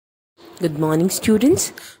Good morning,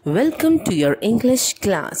 students. Welcome to your English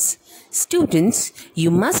class. Students,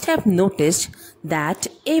 you must have noticed that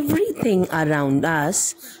everything around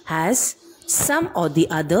us has some or the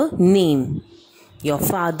other name. Your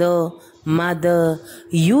father, mother,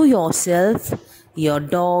 you yourself, your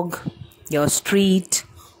dog, your street,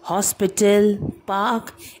 hospital,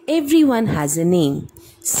 park, everyone has a name.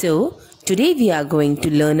 So, today we are going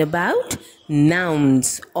to learn about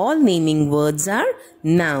nouns. All naming words are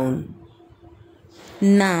noun.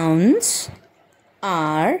 Nouns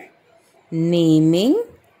are naming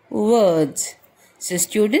words. So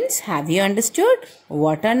students, have you understood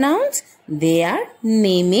what are nouns? They are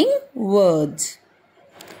naming words.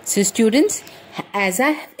 So students, as I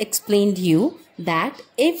have explained you that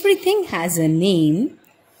everything has a name.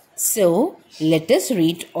 So let us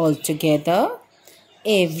read all together.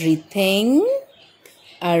 Everything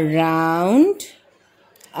around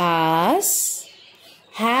us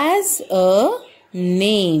has a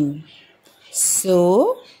name.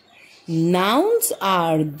 So, nouns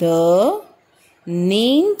are the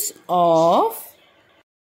names of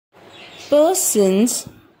persons,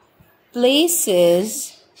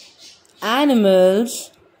 places,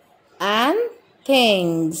 animals, and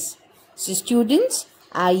things. So, students,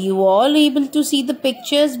 are you all able to see the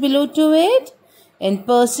pictures below to it? In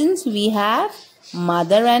persons, we have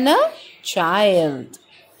mother and a child.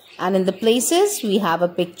 And in the places, we have a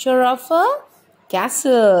picture of a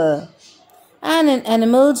castle. And in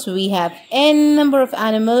animals, we have n number of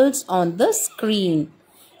animals on the screen.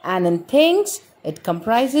 And in things, it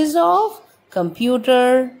comprises of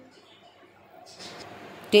computer,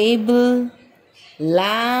 table,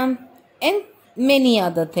 lamp, and many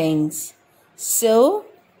other things. So,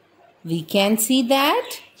 we can see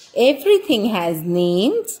that everything has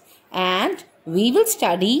names, and we will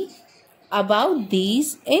study about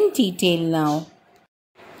these in detail now.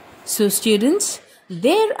 So students,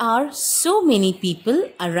 there are so many people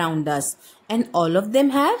around us and all of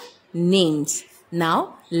them have names.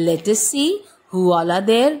 Now let us see who all are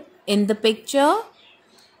there in the picture.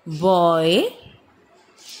 Boy,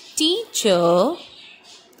 teacher,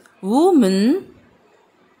 woman,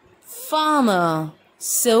 farmer.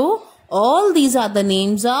 So all these are the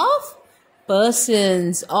names of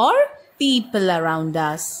persons or people around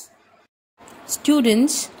us.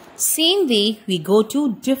 Students, same way we go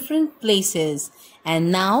to different places,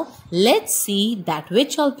 and now let's see that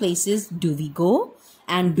which all places do we go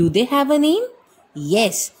and do they have a name?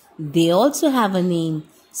 Yes, they also have a name.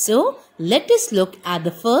 So let us look at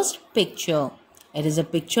the first picture. It is a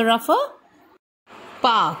picture of a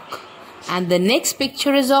park, and the next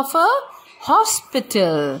picture is of a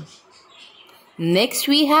hospital. Next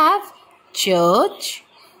we have church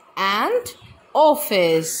and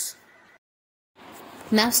office.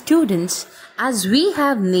 Now students, as we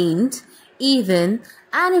have names, even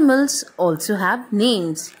animals also have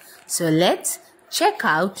names. So let's check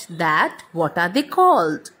out that what are they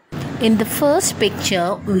called. In the first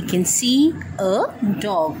picture, we can see a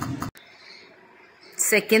dog.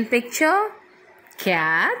 Second picture,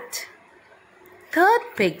 cat. Third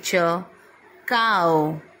picture,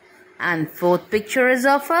 cow. And fourth picture is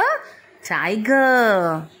of a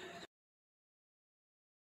tiger.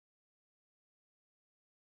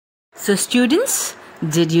 So students,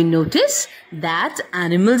 did you notice that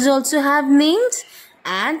animals also have names?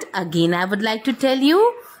 And again I would like to tell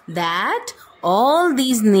you that all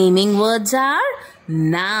these naming words are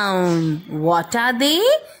noun. What are they?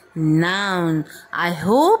 Noun. I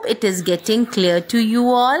hope it is getting clear to you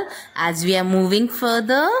all as we are moving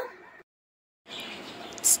further.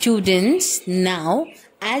 Students, now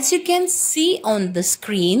as you can see on the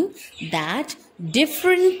screen that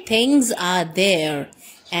different things are there.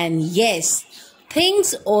 And yes,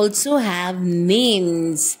 things also have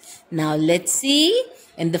names. Now let's see.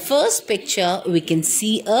 In the first picture, we can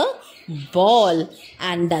see a ball.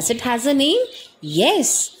 And does it has a name?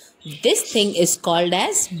 Yes, this thing is called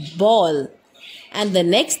as ball. And the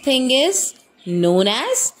next thing is known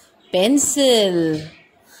as pencil.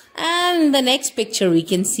 And in the next picture, we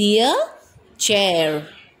can see a chair.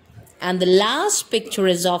 And the last picture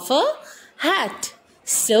is of a hat.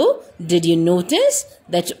 So, did you notice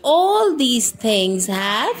that all these things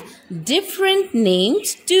have different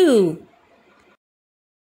names too?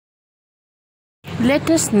 Let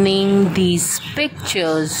us name these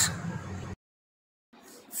pictures.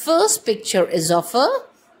 First picture is of a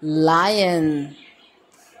lion.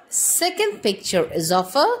 Second picture is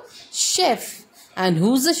of a chef. And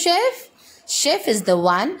who's the chef? Chef is the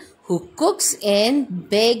one who cooks in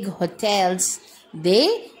big hotels.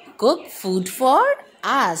 They cook food for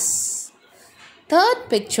us. Third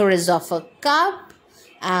picture is of a cup,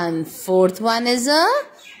 And fourth one is a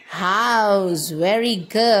house. Very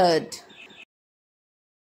good.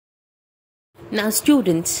 Now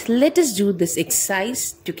students, let us do this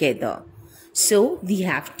exercise together. So we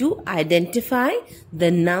have to identify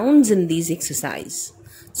the nouns in these exercise.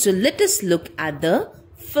 So let us look at the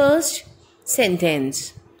first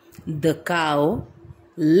sentence. The cow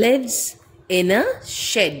lives in a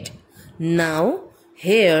shed. Now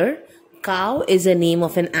here cow is a name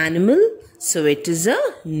of an animal, so it is a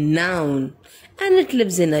noun. And it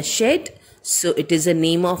lives in a shed, so it is a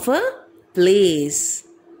name of a place.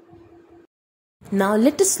 Now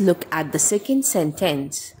let us look at the second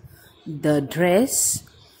sentence. The dress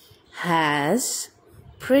has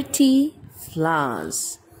pretty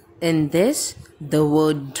flowers. In this, the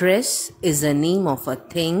word dress is a name of a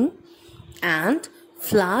thing and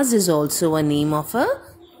flowers is also a name of a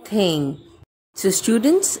thing. So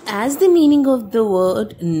students, as the meaning of the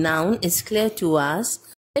word noun is clear to us,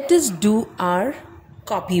 let us do our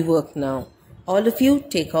copy work now. All of you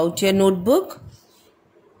take out your notebook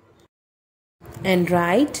and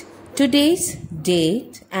write today's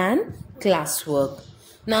date and classwork.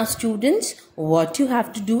 Now students, what you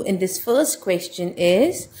have to do in this first question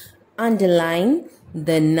is underline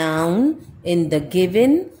the noun in the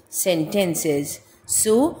given sentences.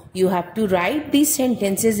 So you have to write these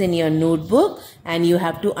sentences in your notebook and you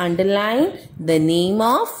have to underline the name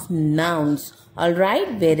of nouns.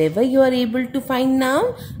 Alright, wherever you are able to find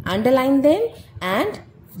noun, underline them and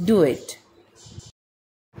do it.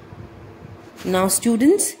 Now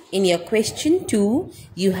students, in your question 2,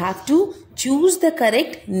 you have to choose the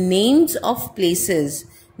correct names of places.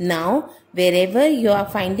 Now, wherever you are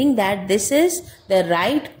finding that this is the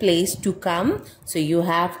right place to come, so you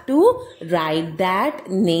have to write that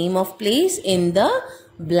name of place in the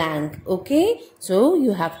blank. Okay, so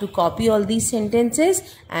you have to copy all these sentences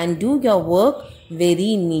and do your work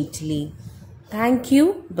very neatly. Thank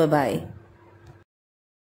you. Bye-bye.